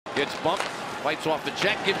Gets bumped, fights off the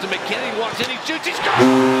check, gives to MacKinnon, he walks in, he shoots, he scores!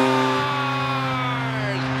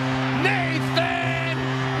 Nathan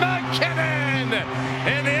MacKinnon!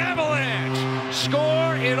 And the Avalanche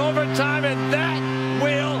score in overtime, and that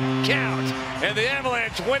will count. And the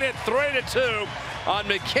Avalanche win it 3-2 on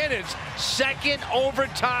MacKinnon's second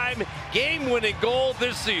overtime game-winning goal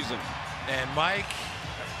this season. And Mike,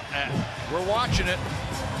 we're watching it.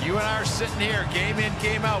 You and I are sitting here, game in,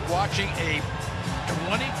 game out, watching a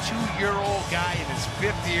 22-year-old guy in his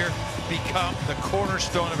 5th year become the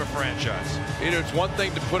cornerstone of a franchise. It's one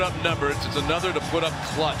thing to put up numbers, it's another to put up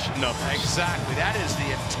clutch numbers. Exactly. That is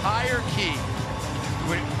the entire key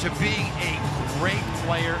to being a great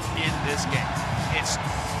player in this game. It's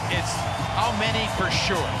how many for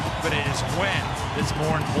sure, but it is when that's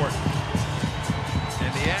more important.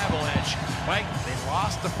 And the Avalanche, Mike, they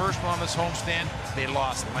lost the first one on this homestand. They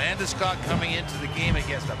lost Landeskog coming into the game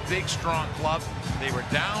against a big, strong club. They were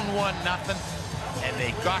down 1-0, and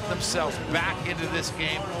they got themselves back into this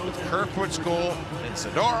game with Kerfoot's goal and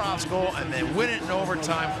Sidorov's goal, and then win it in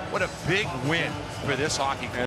overtime. What a big win for this hockey club.